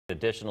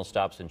Additional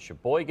stops in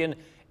Sheboygan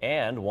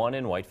and one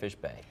in Whitefish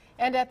Bay.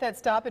 And at that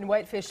stop in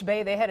Whitefish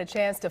Bay, they had a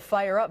chance to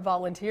fire up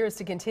volunteers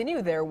to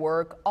continue their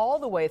work all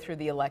the way through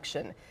the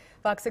election.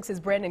 Fox 6's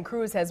Brandon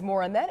Cruz has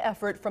more on that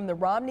effort from the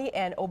Romney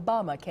and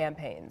Obama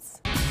campaigns.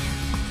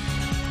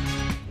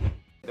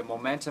 The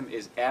momentum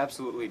is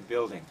absolutely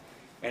building,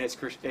 and it's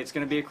going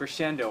to be a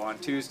crescendo on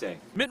Tuesday.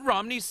 Mitt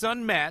Romney's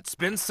son Matt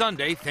spends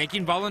Sunday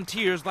thanking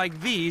volunteers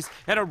like these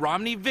at a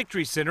Romney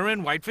Victory Center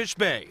in Whitefish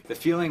Bay. The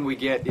feeling we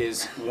get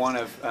is one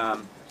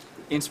of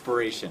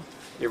inspiration.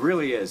 It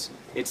really is.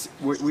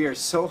 We are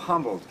so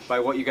humbled by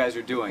what you guys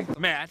are doing.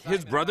 Matt,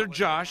 his brother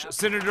Josh,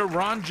 Senator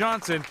Ron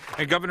Johnson,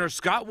 and Governor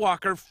Scott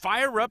Walker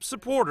fire up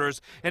supporters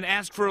and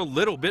ask for a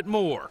little bit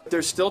more.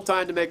 There's still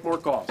time to make more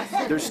calls.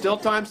 There's still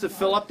times to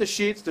fill up the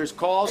sheets. There's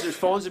calls, there's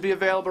phones to be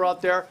available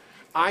out there.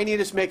 I need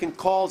us making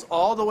calls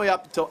all the way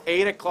up until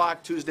 8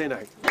 o'clock Tuesday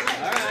night. All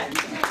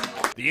right.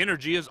 The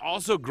energy is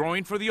also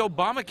growing for the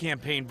Obama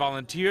campaign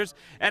volunteers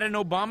at an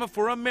Obama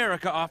for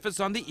America office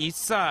on the east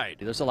side.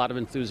 There's a lot of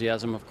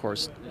enthusiasm, of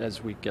course,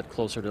 as we get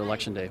closer to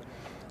Election Day,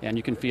 and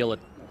you can feel it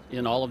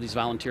in all of these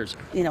volunteers.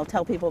 You know,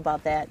 tell people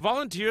about that.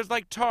 Volunteers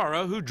like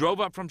Tara, who drove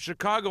up from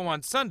Chicago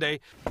on Sunday,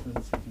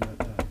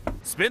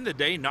 spend the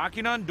day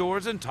knocking on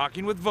doors and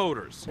talking with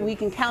voters. We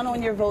can count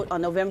on your vote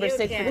on November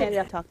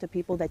 6th. Talk to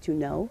people that you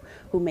know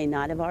who may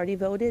not have already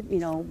voted. You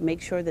know,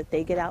 make sure that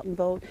they get out and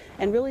vote,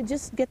 and really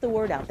just get the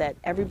word out that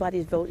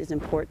everybody's vote is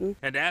important.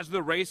 And as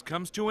the race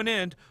comes to an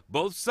end,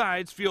 both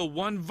sides feel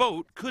one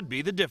vote could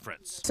be the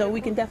difference. So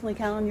we can definitely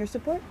count on your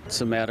support.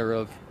 It's a matter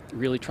of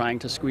really trying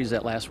to squeeze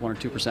that last 1 or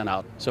 2%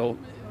 out. So,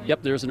 yep,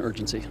 there's an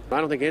urgency. I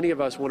don't think any of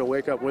us want to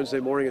wake up Wednesday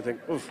morning and think,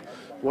 oof,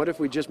 what if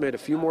we just made a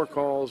few more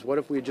calls? What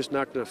if we just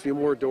knocked on a few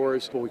more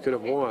doors? Well, we could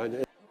have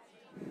won.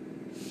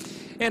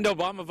 And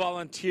Obama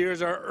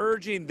volunteers are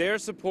urging their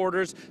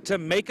supporters to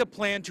make a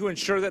plan to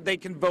ensure that they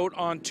can vote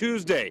on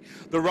Tuesday.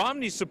 The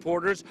Romney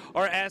supporters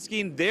are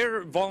asking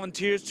their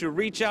volunteers to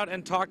reach out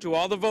and talk to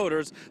all the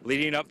voters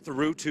leading up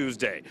through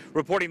Tuesday.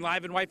 Reporting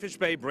live in Whitefish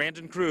Bay,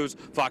 Brandon Cruz,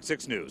 Fox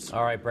 6 News.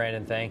 All right,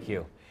 Brandon, thank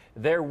you.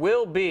 There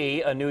will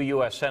be a new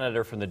U.S.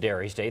 Senator from the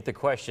Dairy State. The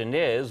question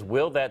is,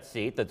 will that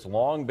seat that's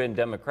long been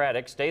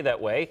Democratic stay that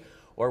way,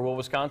 or will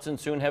Wisconsin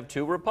soon have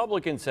 2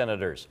 Republican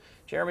senators?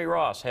 Jeremy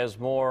Ross has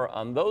more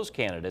on those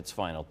candidates'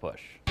 final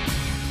push.